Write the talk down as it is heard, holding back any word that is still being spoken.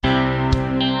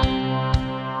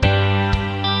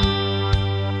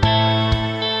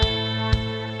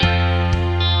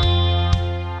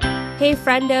Hey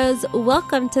friendos,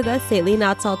 welcome to the Saintly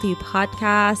Not Salty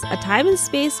podcast, a time and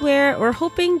space where we're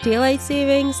hoping daylight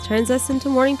savings turns us into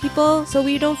morning people so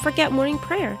we don't forget morning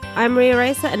prayer. I'm Maria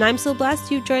Raisa and I'm so blessed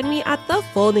you joined me at the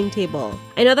folding table.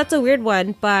 I know that's a weird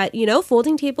one, but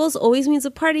folding tables always means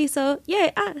a party, so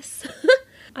yay us.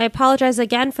 I apologize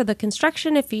again for the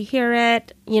construction if you hear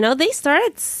it. They start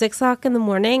at 6 o'clock in the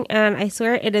morning and I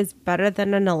swear it is better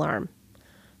than an alarm.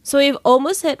 So we've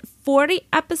almost hit 40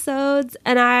 episodes,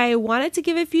 and I wanted to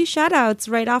give a few shout outs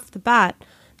right off the bat.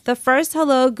 The first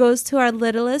hello goes to our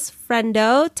littlest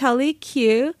friendo, Telly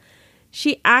Q.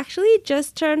 She actually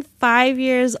just turned 5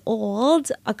 years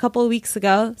old a couple weeks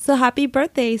ago. So happy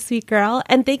birthday, sweet girl.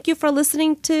 And thank you for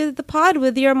listening to the pod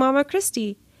with your mama,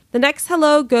 Christy. The next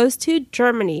hello goes to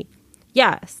Germany.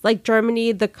 Yes, like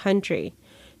Germany, the country.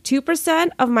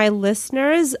 2% of my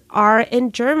listeners are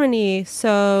in Germany,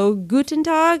 so Guten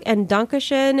Tag and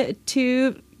Dankeschön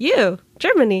to you,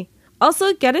 Germany.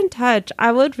 Also, get in touch.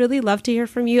 I would really love to hear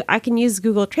from you. I can use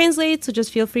Google Translate, so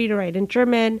just feel free to write in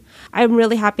German. I'm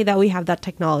really happy that we have that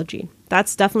technology.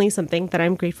 That's definitely something that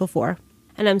I'm grateful for.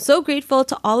 And I'm so grateful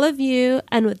to all of you.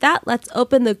 And with that, let's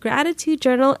open the gratitude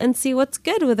journal and see what's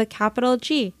good with a capital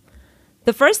G.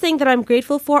 The first thing that I'm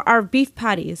grateful for are beef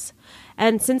patties.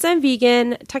 And since I'm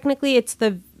vegan, technically it's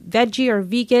the veggie or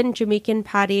vegan Jamaican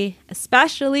patty,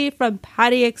 especially from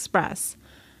Patty Express.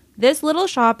 This little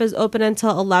shop is open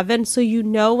until 11, so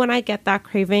when I get that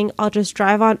craving, I'll just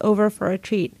drive on over for a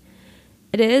treat.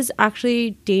 It is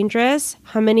actually dangerous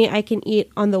how many I can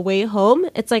eat on the way home.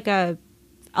 It's like a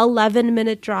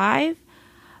 11-minute drive,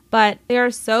 but they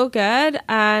are so good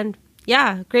and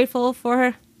grateful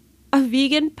for a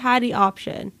vegan patty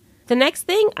option. The next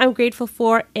thing I'm grateful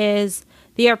for is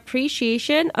the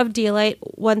appreciation of daylight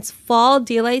once fall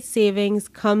daylight savings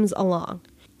comes along.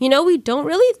 We don't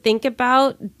really think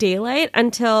about daylight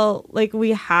until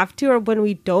we have to or when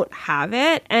we don't have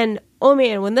it. And oh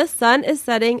man, when the sun is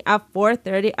setting at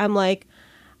 4:30, I'm like,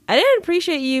 I didn't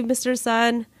appreciate you, Mr.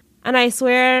 Sun. And I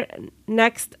swear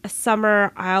next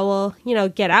summer I will,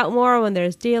 get out more when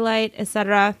there's daylight,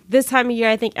 etc. This time of year,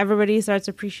 I think everybody starts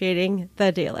appreciating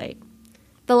the daylight.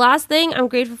 The last thing I'm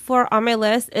grateful for on my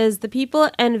list is the people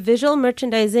in visual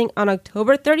merchandising on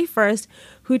October 31st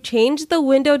who changed the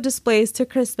window displays to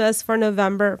Christmas for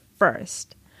November 1st.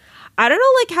 I don't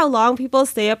know how long people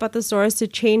stay up at the stores to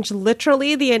change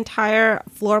literally the entire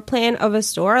floor plan of a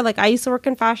store. I used to work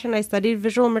in fashion. I studied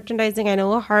visual merchandising. I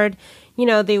know how hard,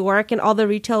 they work and all the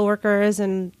retail workers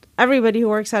and everybody who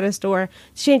works at a store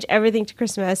to change everything to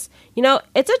Christmas.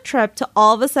 It's a trip to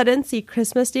all of a sudden see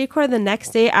Christmas decor the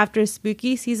next day after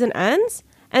spooky season ends.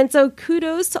 And so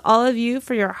kudos to all of you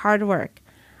for your hard work.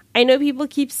 I know people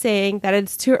keep saying that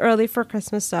it's too early for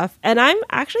Christmas stuff, and I'm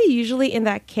actually usually in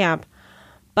that camp.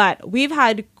 But we've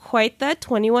had quite the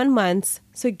 21 months,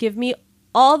 so give me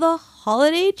all the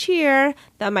holiday cheer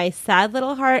that my sad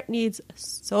little heart needs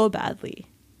so badly.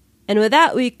 And with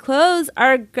that, we close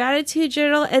our gratitude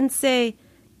journal and say,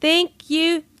 thank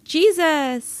you,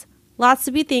 Jesus. Lots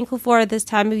to be thankful for this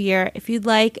time of year. If you'd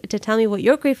like to tell me what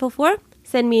you're grateful for,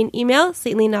 send me an email,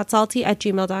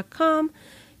 saintlyNotSalty@gmail.com.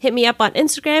 Hit me up on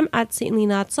Instagram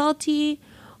 @saintlyNotSalty,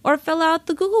 or fill out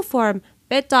the Google form,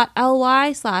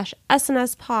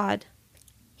 bit.ly/SNSpod.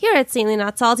 Here at Saintly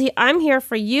Not Salty, I'm here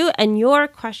for you and your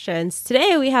questions.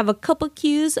 Today we have a couple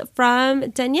cues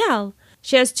from Danielle.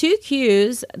 She has 2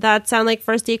 cues that sound like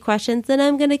first date questions that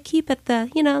I'm going to keep at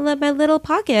my little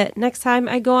pocket next time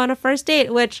I go on a first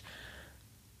date, which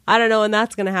I don't know when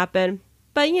that's going to happen,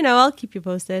 but I'll keep you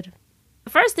posted. The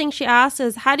first thing she asks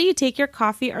is, how do you take your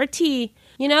coffee or tea?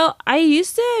 I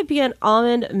used to be an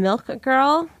almond milk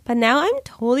girl, but now I'm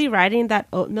totally riding that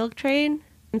oat milk train.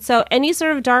 And so any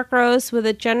sort of dark roast with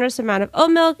a generous amount of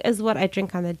oat milk is what I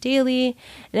drink on the daily.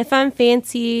 And if I'm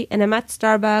fancy and I'm at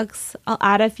Starbucks, I'll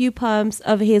add a few pumps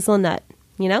of hazelnut,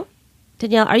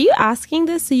 Danielle, are you asking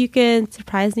this so you can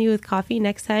surprise me with coffee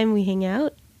next time we hang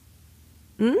out?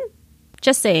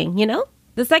 Just saying,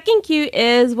 The second cue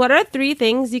is, what are 3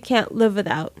 things you can't live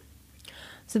without?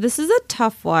 So this is a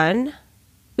tough one.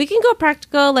 We can go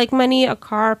practical, like money, a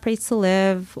car, a place to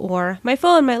live, or my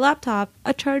phone, my laptop,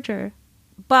 a charger.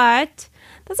 But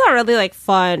that's not really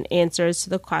fun answers to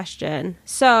the question.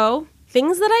 So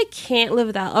things that I can't live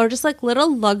without, or just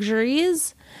little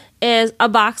luxuries, is a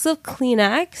box of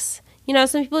Kleenex.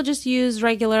 Some people just use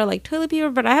regular toilet paper,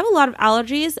 but I have a lot of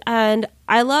allergies and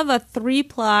I love a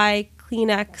 3-ply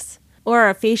Kleenex or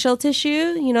a facial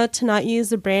tissue, to not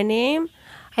use the brand name.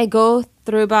 I go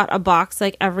through about a box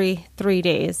every 3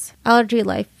 days. Allergy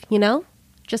life,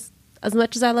 Just as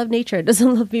much as I love nature, it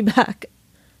doesn't love me back.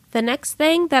 The next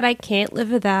thing that I can't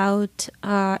live without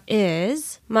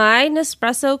is my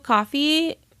Nespresso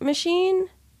coffee machine.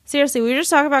 Seriously, we were just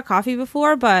talking about coffee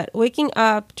before, but waking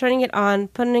up, turning it on,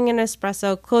 putting in an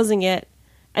espresso, closing it,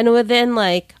 and within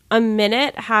like a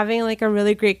minute having like a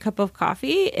really great cup of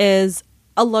coffee is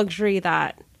a luxury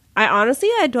that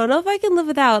I don't know if I can live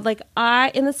without. Like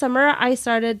in the summer, I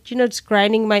started, just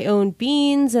grinding my own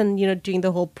beans and, doing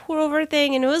the whole pour over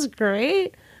thing, and it was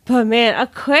great. But man, a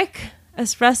quick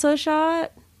espresso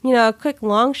shot, a quick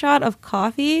long shot of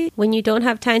coffee when you don't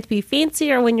have time to be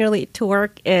fancy or when you're late to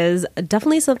work is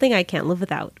definitely something I can't live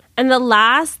without. And the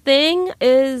last thing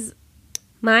is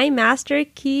my master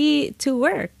key to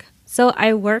work. So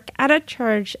I work at a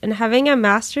church, and having a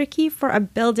master key for a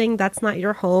building that's not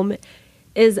your home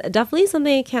is definitely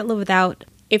something I can't live without.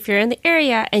 If you're in the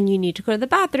area and you need to go to the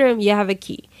bathroom, you have a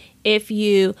key. If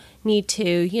you need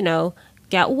to,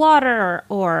 get water,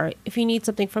 or if you need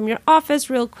something from your office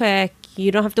real quick,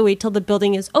 you don't have to wait till the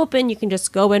building is open. You can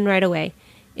just go in right away.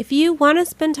 If you want to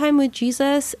spend time with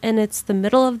Jesus and it's the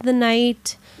middle of the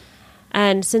night,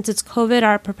 and since it's COVID,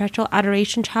 our Perpetual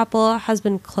Adoration Chapel has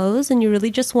been closed, and you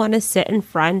really just want to sit in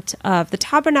front of the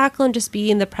tabernacle and just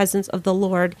be in the presence of the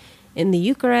Lord in the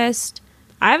Eucharist,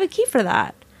 I have a key for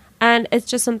that. And it's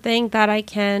just something that I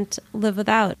can't live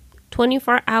without.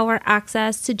 24-hour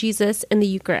access to Jesus in the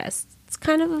Eucharist. It's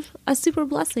kind of a super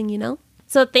blessing,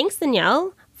 So thanks,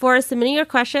 Danielle, for submitting your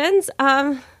questions.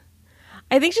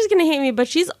 I think she's going to hate me, but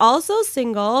she's also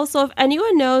single. So if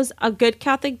anyone knows a good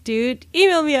Catholic dude,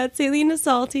 email me at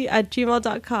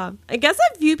salinasalty@gmail.com. I guess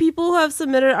a few people who have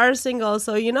submitted are single.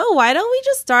 So, why don't we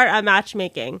just start a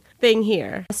matchmaking thing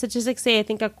here? Statistics say I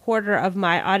think a quarter of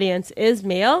my audience is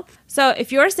male. So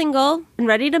if you're single and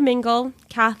ready to mingle,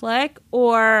 Catholic,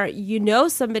 or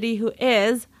somebody who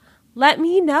is, let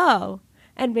me know.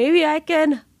 And maybe I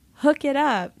can hook it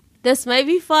up. This might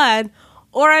be fun.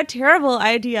 Or a terrible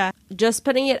idea. Just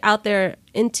putting it out there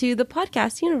into the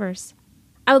podcast universe.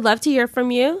 I would love to hear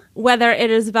from you, whether it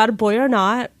is about a boy or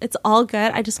not. It's all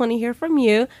good. I just want to hear from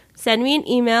you. Send me an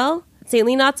email,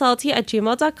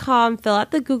 saintlyNotSalty@gmail.com. Fill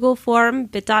out the Google form,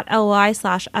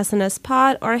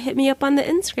 bit.ly/SNSpod, or hit me up on the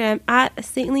Instagram at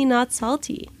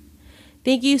saintlyNotSalty.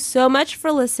 Thank you so much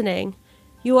for listening.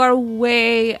 You are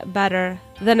way better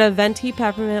than a venti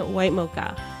peppermint white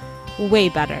mocha. Way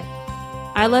better.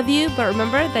 I love you, but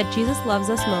remember that Jesus loves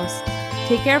us most.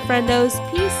 Take care, friendos.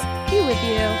 Peace be with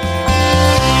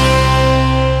you.